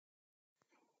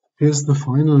Here's the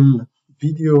final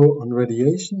video on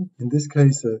radiation, in this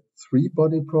case a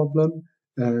three-body problem,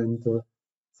 and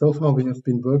so far we have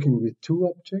been working with two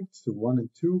objects, so 1 and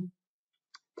 2.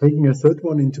 Taking a third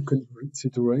one into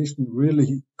consideration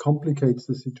really complicates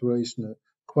the situation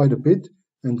quite a bit,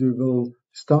 and we will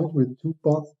start with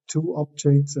two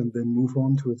objects and then move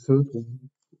on to a third one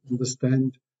to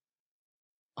understand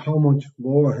how much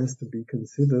more has to be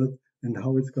considered and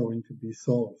how it's going to be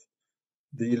solved.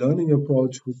 The learning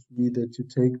approach would be that you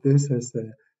take this as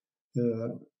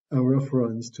a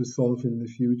reference to solve in the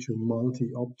future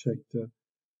multi-object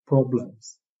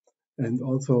problems, and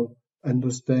also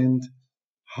understand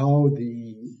how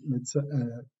the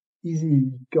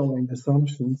easygoing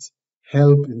assumptions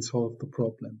help in solve the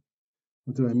problem.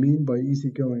 What do I mean by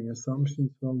easygoing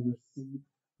assumptions? Well, you see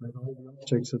that all the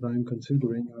objects that I'm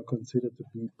considering are considered to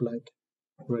be black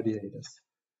radiators.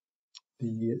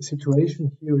 The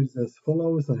situation here is as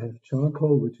follows. I have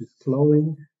charcoal which is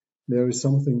glowing. There is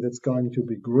something that's going to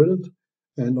be grilled,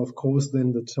 and of course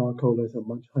then the charcoal has a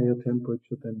much higher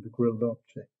temperature than the grilled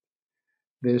object.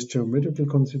 There's geometrical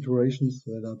considerations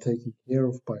that are taken care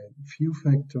of by a view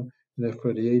factor and have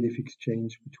radiative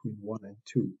exchange between 1 and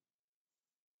 2.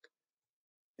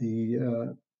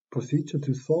 The procedure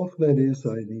to solve that is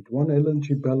I need one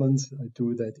energy balance. I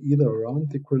do that either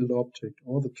around the grilled object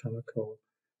or the charcoal.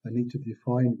 I need to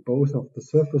define both of the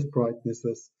surface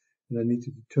brightnesses, and I need to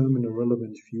determine a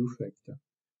relevant view factor.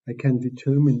 I can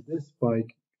determine this by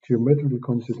geometrical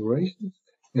considerations,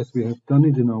 as we have done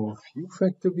it in our view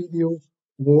factor video,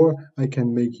 or I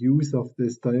can make use of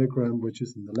this diagram, which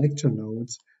is in the lecture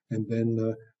notes, and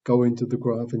then go into the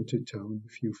graph and determine the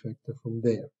view factor from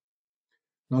there.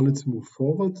 Now let's move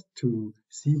forward to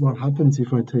see what happens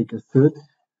if I take a third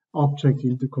object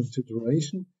into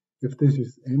consideration. If this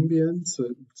is ambient, so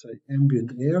say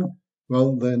ambient air,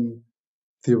 well then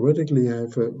theoretically I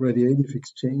have a radiative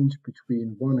exchange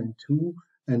between 1 and 2,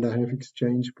 and I have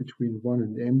exchange between 1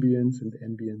 and ambience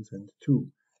and 2.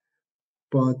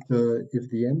 But if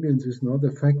the ambience is not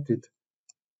affected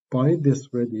by this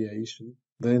radiation,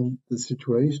 then the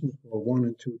situation for 1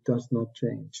 and 2 does not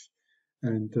change.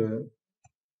 And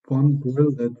one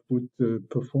grill that would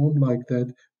perform like that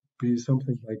would be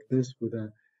something like this, with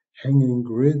a hanging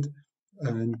grid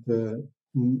and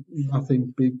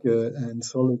nothing big and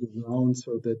solid around,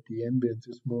 so that the ambience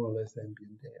is more or less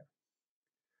ambient air.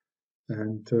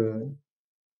 And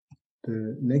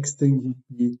the next thing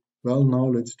would be, well, now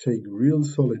let's take real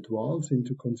solid walls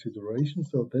into consideration.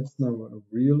 So that's now a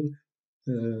real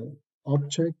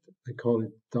object. I call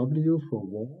it W for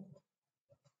wall.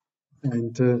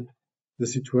 And the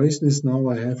situation is now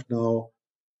I have now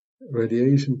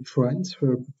radiation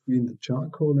transfer between the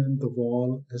charcoal and the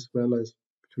wall, as well as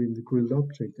between the grilled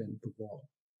object and the wall.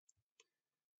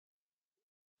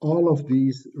 All of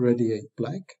these radiate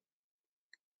black.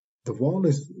 The wall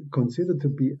is considered to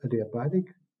be adiabatic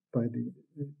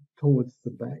towards the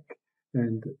back,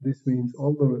 and this means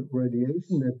all the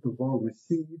radiation that the wall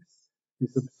receives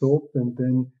is absorbed and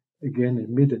then again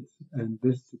emitted, and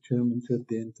this determines at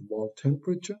the end the wall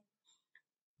temperature.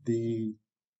 The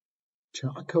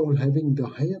charcoal, having the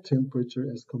higher temperature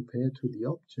as compared to the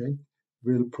object,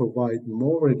 will provide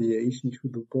more radiation to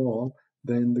the wall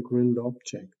than the grilled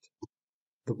object.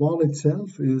 The wall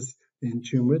itself is, in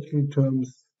geometrical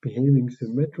terms, behaving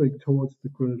symmetric towards the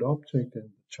grilled object and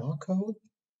the charcoal,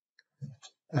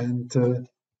 and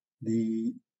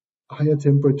the higher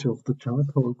temperature of the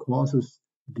charcoal causes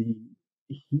the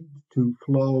heat to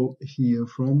flow here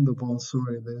from the wall.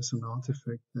 Sorry, there's an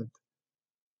artifact that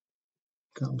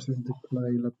comes into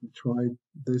play. Let me try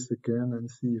this again and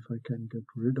see if I can get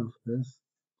rid of this.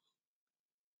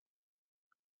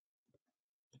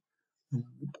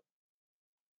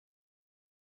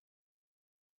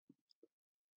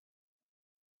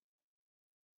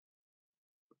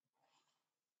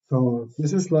 So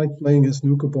this is like playing a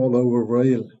snooker ball over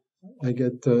rail. I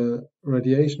get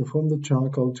radiation from the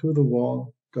charcoal to the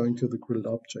wall going to the grilled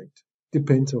object.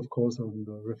 Depends, of course, on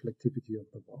the reflectivity of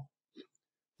the wall.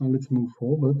 Now let's move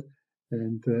forward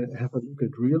and have a look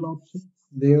at real objects.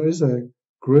 There is a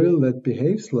grill that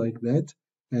behaves like that,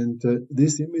 and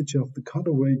this image of the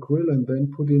cutaway grill and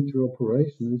then put into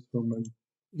operation is from an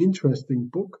interesting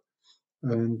book,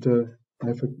 and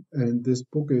this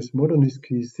book is Modernist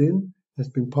Cuisine, has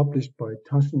been published by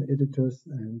Taschen Editors,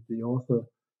 and the author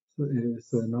is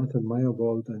Nathan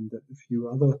Meyerwald and a few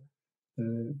other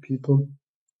people.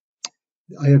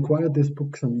 I acquired this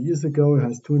book some years ago. It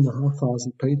has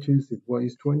 2,500 pages. It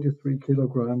weighs 23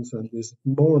 kilograms and is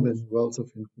more than wealth of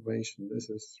information. This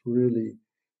is really,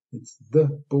 it's the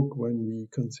book when we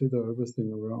consider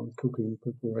everything around cooking,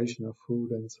 preparation of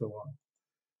food, and so on.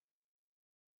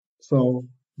 So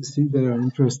you see there are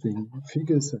interesting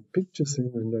figures and pictures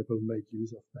in, and I will make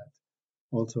use of that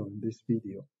also in this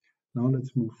video. Now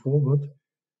let's move forward.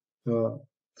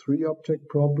 Three object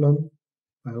problem.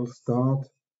 I'll start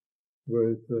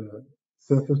with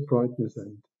surface brightness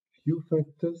and hue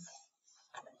factors,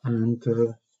 and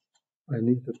I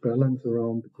need a balance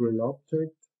around the grill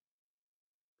object.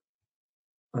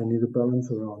 I need a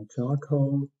balance around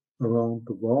charcoal, around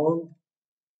the wall.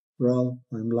 Well,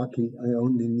 I'm lucky, I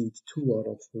only need 2 out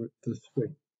of the 3.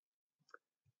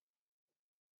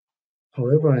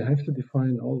 However, I have to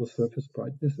define all the surface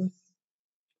brightnesses.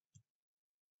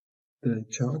 The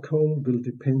charcoal will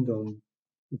depend on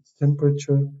its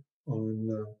temperature,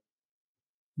 on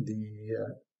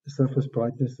the surface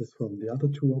brightnesses from the other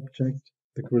 2 objects.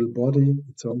 The grill body,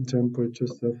 its own temperature,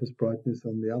 surface brightness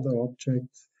on the other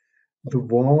objects. The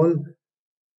wall,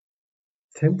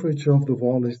 temperature of the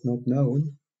wall is not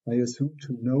known. I assume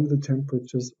to know the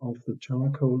temperatures of the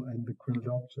charcoal and the grilled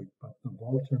object, but the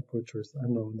wall temperature is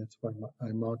unknown. That's why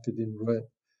I marked it in red.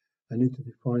 I need to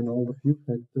define all the hue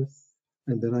factors,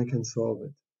 and then I can solve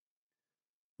it.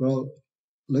 Well,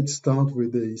 let's start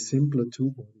with a simpler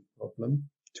two-body problem,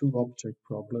 two-object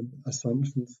problem.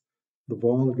 Assumptions: the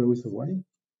wall goes away.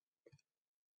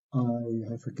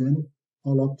 I have again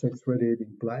all objects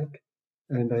radiating black,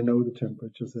 and I know the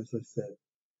temperatures, as I said.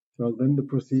 Well, then the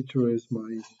procedure is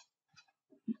my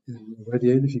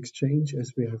radiative exchange,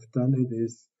 as we have done it,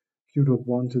 is q dot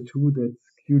 1 to 2, that's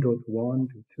q dot 1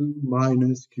 to 2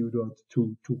 minus q dot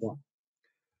 2 to 1.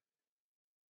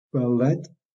 Well, that,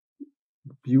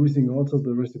 using also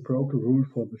the reciprocal rule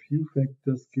for the hue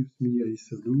factors, gives me a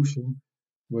solution,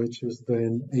 which is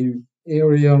then a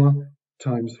area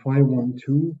times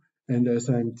phi12, and as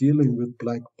I'm dealing with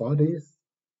black bodies,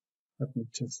 let me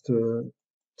just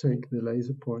take the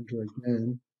laser pointer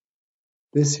again.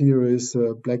 This here is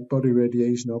black body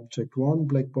radiation object 1,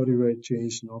 black body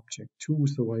radiation object 2,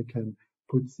 so I can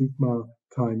put sigma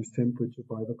times temperature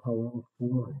by the power of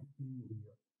 4 in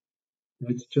here.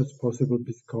 It's just possible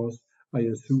because I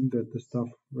assume that the stuff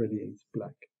radiates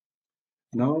black.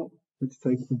 Now let's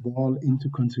take the wall into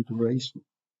consideration.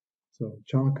 So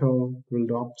charcoal,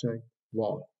 grilled object,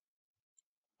 wall.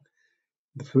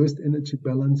 The first energy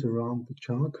balance around the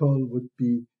charcoal would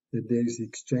be that there is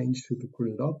exchange to the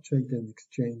grilled object and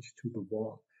exchange to the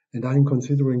wall. And I'm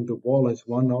considering the wall as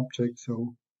one object,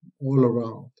 so all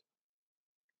around.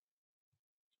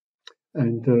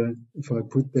 And if I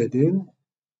put that in,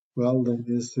 well, then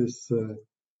this is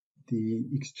the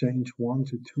exchange 1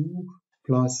 to 2,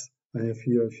 plus I have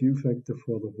here a hue factor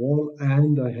for the wall,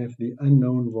 and I have the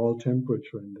unknown wall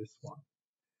temperature in this one.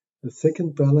 The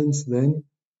second balance then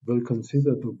will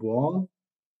consider the wall,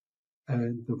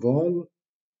 and the wall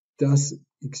does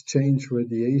exchange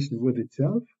radiation with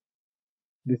itself.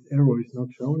 This arrow is not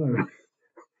shown.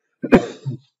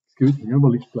 Excuse me, I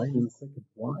will explain in a second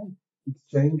why.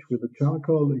 Exchange with the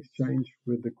charcoal, exchange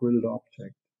with the grilled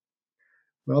object.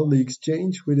 Well, the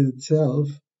exchange with itself,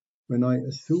 when I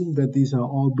assume that these are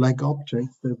all black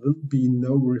objects, there will be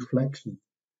no reflection.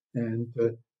 And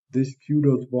this q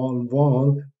dot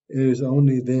wall is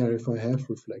only there if I have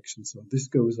reflection, so this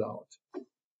goes out.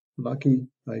 Lucky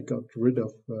I got rid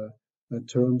of a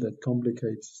term that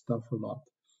complicates stuff a lot.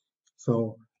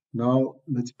 So now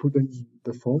let's put in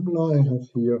the formula. I have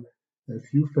here a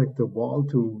hue factor wall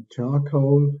to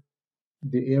charcoal,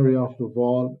 the area of the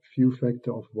wall, hue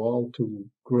factor of wall to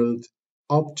grilled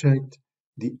object,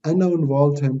 the unknown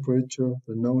wall temperature,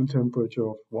 the known temperature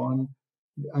of 1,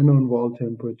 the unknown wall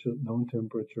temperature, known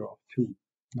temperature of 2.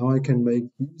 Now I can make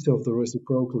use of the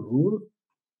reciprocal rule,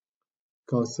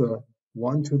 because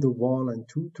 1 to the wall and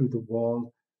 2 to the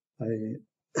wall I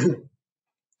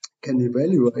can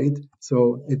evaluate.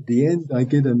 So at the end I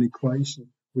get an equation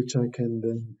which I can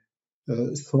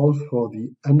then solve for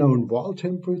the unknown wall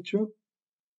temperature.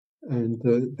 And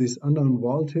this unknown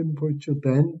wall temperature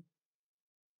then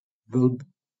will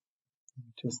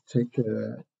just take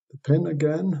the pen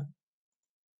again.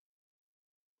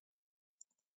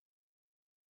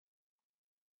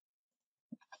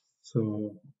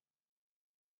 So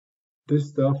this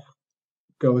stuff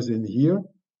goes in here.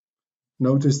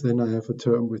 Notice then I have a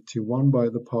term with T1 by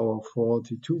the power of 4,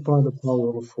 T2 by the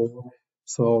power of 4.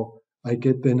 So I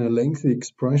get then a lengthy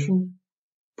expression,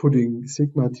 putting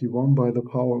sigma T1 by the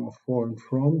power of 4 in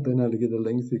front. Then I'll get a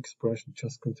lengthy expression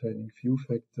just containing hue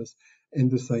factors,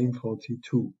 and the same for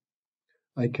T2.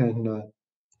 I can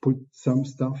put some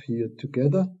stuff here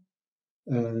together,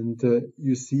 and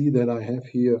you see that I have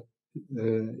here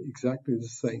exactly the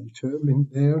same term in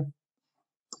there.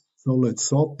 So let's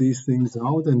sort these things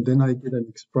out, and then I get an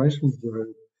expression where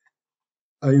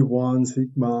A1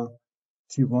 sigma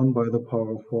T1 by the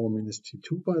power of 4 minus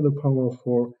T2 by the power of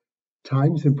 4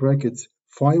 times in brackets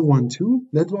phi 1, 2.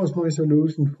 That was my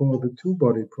solution for the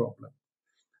two-body problem.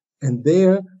 And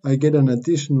there I get an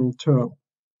additional term.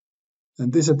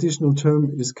 And this additional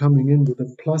term is coming in with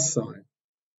a plus sign.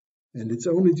 And it's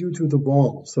only due to the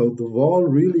wall. So the wall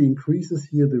really increases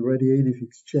here the radiative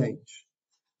exchange.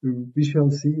 We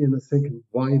shall see in a second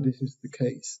why this is the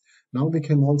case. Now we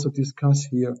can also discuss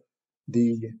here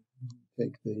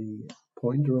take the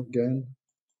pointer again.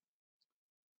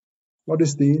 What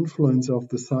is the influence of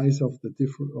the size of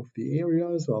the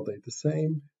areas? Are they the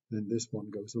same? Then this one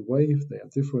goes away. If they are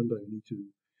different, I need to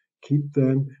keep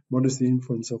them. What is the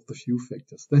influence of the few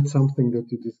factors? That's something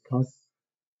that you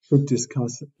should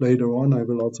discuss later on. I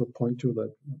will also point to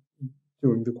that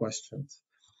during the questions.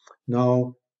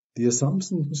 Now, the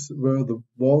assumptions were the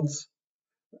wall,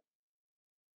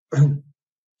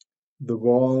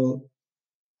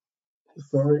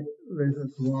 sorry, this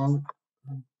is wrong.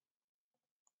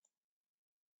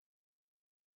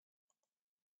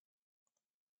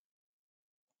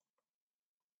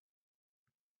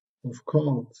 Of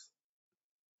course,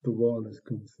 the wall is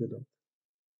considered.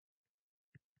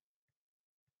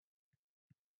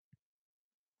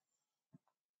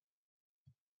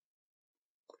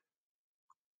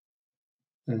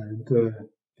 And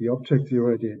the object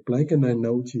irradiate blank, and I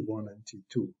know T1 and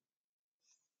T2.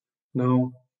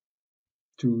 Now,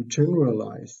 to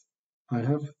generalize, I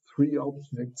have three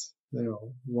objects. There are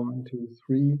 1, 2,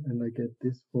 3, and I get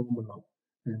this formula.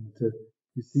 And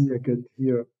you see I get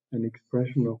here an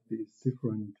expression of these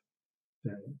different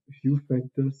few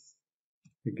factors.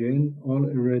 Again, all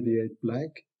irradiate black.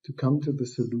 To come to the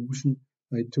solution,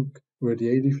 I took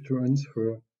radiative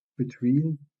transfer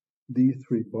between these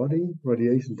three bodies.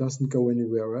 Radiation doesn't go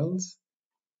anywhere else.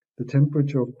 The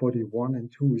temperature of body 1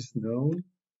 and 2 is known,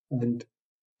 and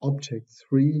object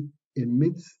 3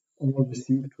 emits all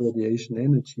received radiation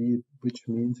energy, which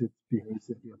means it behaves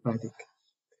adiabatic.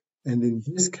 And in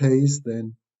this case,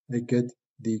 then I get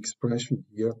the expression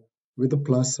here with a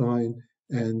plus sign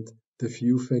and the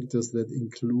few factors that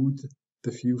include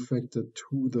the few factor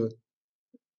to the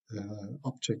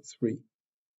object 3.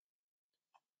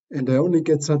 And I only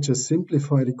get such a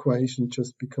simplified equation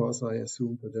just because I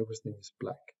assume that everything is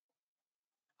black.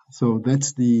 So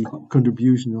that's the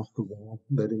contribution of the wall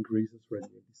that increases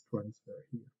radiative transfer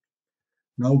here.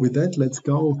 Now with that, let's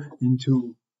go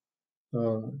into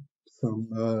some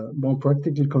more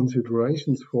practical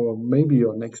considerations for maybe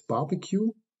your next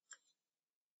barbecue.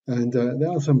 And there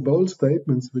are some bold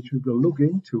statements which we will look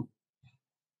into.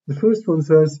 The first one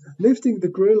says, lifting the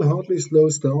grill hardly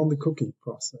slows down the cooking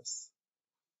process.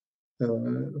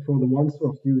 For the ones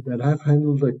of you that have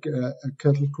handled a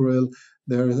kettle grill,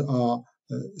 there are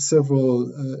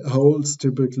several holes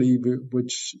typically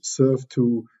which serve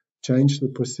to change the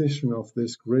position of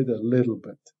this grid a little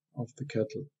bit of the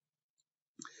kettle.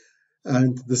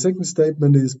 And the second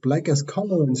statement is black as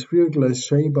color and spherical as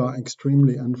shape are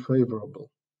extremely unfavorable.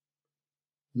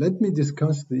 Let me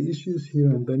discuss the issues here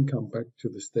and then come back to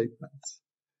the statements.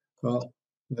 Well,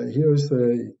 here's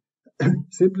a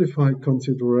simplified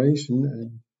consideration,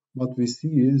 and what we see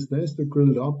is there's the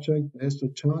grilled object, there's the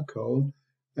charcoal,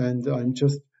 and I'm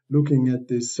just looking at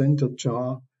this center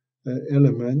char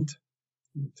element.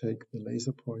 Take the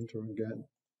laser pointer again.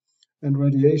 And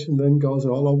radiation then goes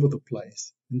all over the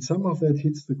place. And some of that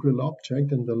hits the grill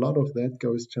object, and a lot of that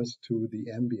goes just to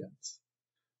the ambience.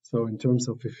 So in terms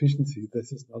of efficiency,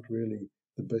 this is not really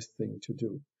the best thing to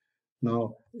do.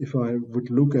 Now, if I would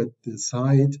look at the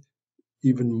side,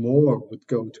 even more would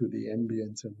go to the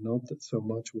ambience and not so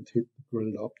much would hit the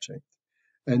grilled object.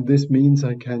 And this means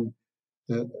I can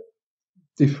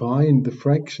define the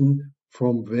fraction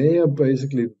from where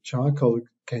basically the charcoal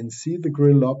can see the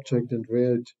grilled object and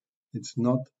where it's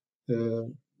not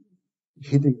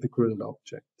hitting the grilled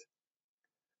object.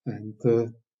 And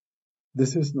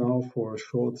this is now for a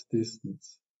short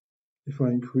distance. If I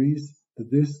increase the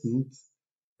distance,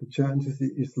 the chances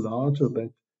is larger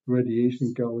that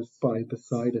radiation goes by the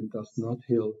side and does not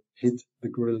hit the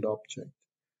grilled object.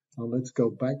 Now let's go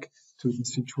back to the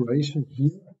situation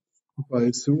here. If I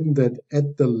assume that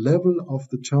at the level of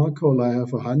the charcoal I have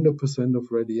 100%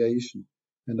 of radiation,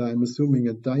 and I'm assuming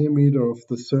a diameter of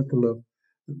the circular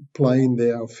plane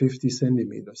there of 50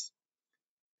 centimeters.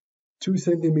 2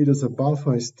 centimeters above,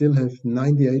 I still have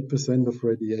 98% of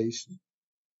radiation.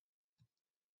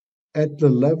 At the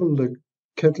level the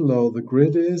kettle or the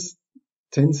grid is,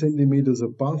 10 centimeters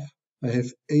above, I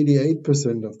have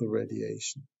 88% of the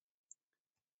radiation.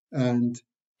 And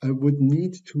I would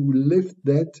need to lift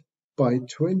that by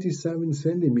 27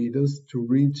 centimeters to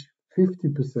reach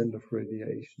 50% of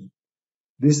radiation.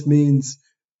 This means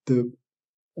the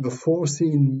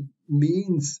foreseen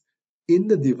means in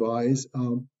the device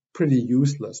are pretty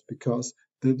useless because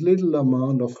the little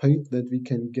amount of height that we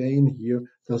can gain here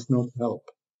does not help.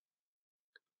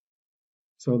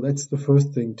 So that's the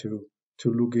first thing to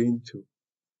look into.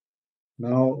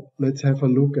 Now let's have a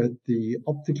look at the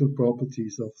optical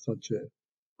properties of such a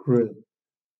grill.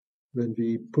 When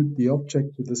we put the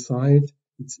object to the side,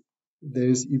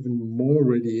 there's even more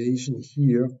radiation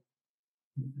here.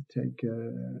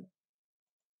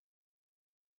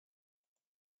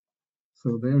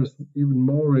 So there's even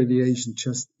more radiation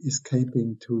just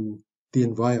escaping to the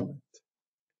environment.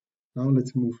 Now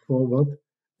let's move forward,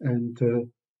 and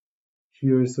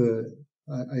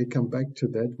I come back to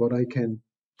that. What I can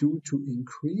do to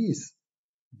increase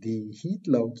the heat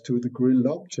load to the grilled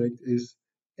object is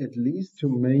at least to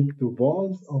make the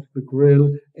walls of the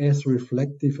grill as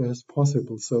reflective as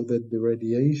possible, so that the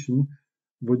radiation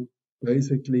would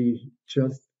basically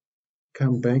just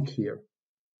come back here.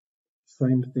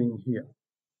 Same thing here.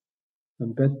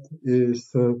 And that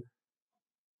is,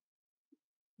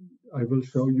 I will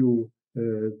show you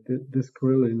this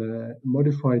grill in a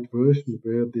modified version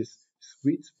where this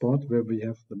sweet spot where we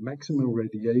have the maximum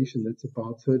radiation, that's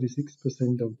about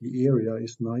 36% of the area,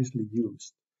 is nicely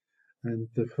used. And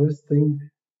the first thing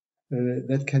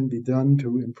that can be done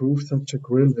to improve such a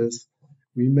grill is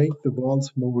we make the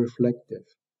walls more reflective.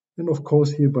 And of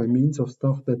course here by means of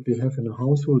stuff that we have in a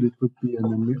household, it would be an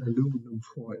aluminum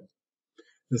foil.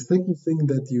 The second thing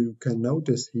that you can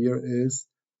notice here is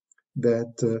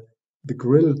that the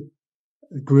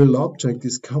grill object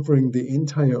is covering the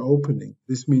entire opening.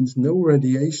 This means no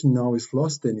radiation now is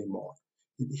lost anymore.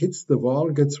 It hits the wall,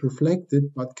 gets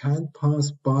reflected, but can't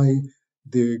pass by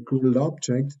the grilled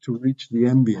object to reach the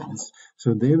ambience.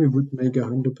 So there we would make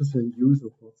 100% use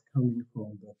of what's coming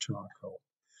from the charcoal.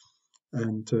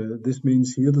 And this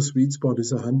means here the sweet spot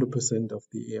is 100% of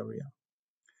the area.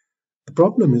 The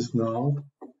problem is now,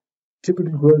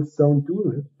 typical grills don't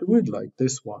do it like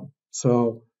this one.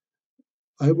 So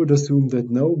I would assume that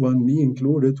no one, me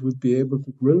included, would be able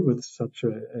to grill with such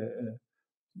a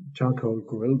charcoal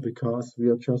grill because we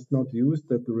are just not used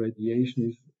that the radiation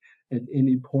is at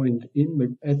any point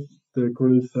at the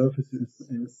grill surface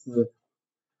is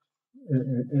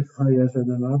as high as at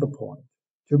another point.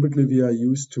 Typically, we are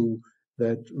used to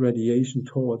that radiation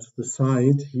towards the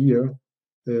side here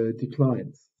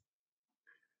declines.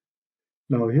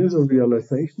 Now here's a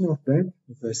realization of that.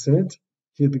 As I said,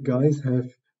 here the guys have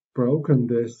broken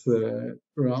this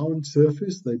round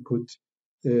surface. They put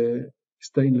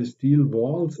stainless steel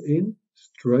walls in,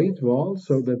 straight walls,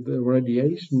 so that the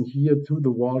radiation here to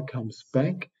the wall comes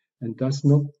back and does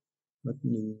not, let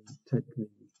me take the,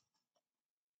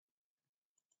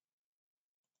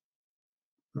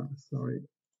 sorry,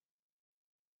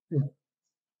 yeah,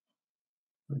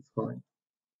 that's fine.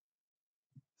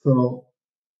 So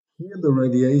here the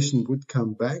radiation would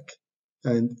come back,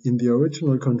 and in the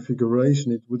original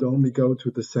configuration it would only go to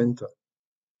the center.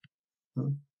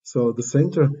 So the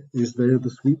center is there the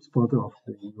sweet spot of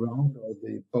the round or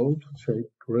the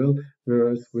bowl-shaped grill,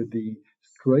 whereas with the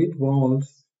straight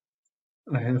walls,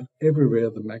 I have everywhere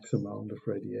the max amount of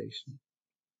radiation.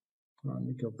 Let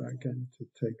me go back and to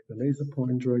take the laser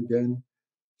pointer again.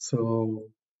 So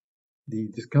the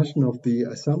discussion of the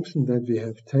assumption that we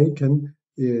have taken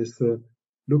is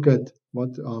look at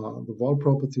what are the wall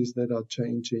properties that are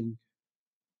changing.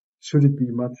 Should it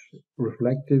be much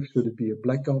reflective? Should it be a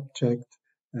black object?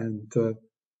 And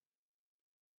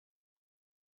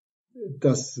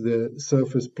does the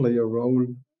surface play a role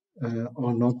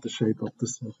or not the shape of the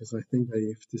surface? I think I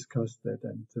have discussed that,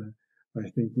 and I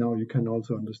think now you can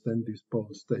also understand these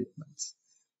bold statements.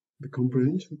 The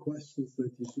comprehension questions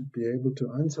that you should be able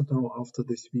to answer now after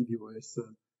this video is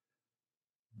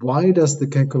why does the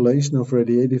calculation of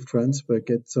radiative transfer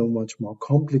get so much more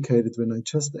complicated when I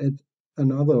just add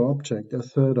another object, a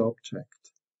third object?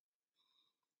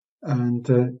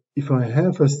 And if I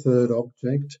have a third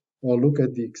object, or look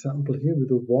at the example here with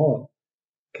a wall,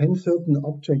 can certain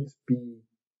objects be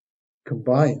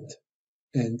combined?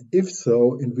 And if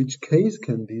so, in which case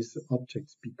can these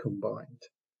objects be combined?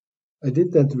 I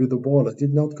did that with a wall. I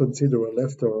did not consider a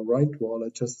left or a right wall. I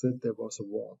just said there was a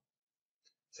wall.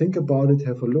 Think about it,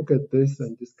 have a look at this,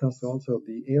 and discuss also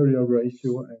the area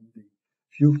ratio and the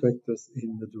few factors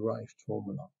in the derived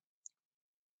formula.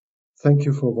 Thank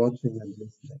you for watching and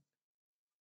listening.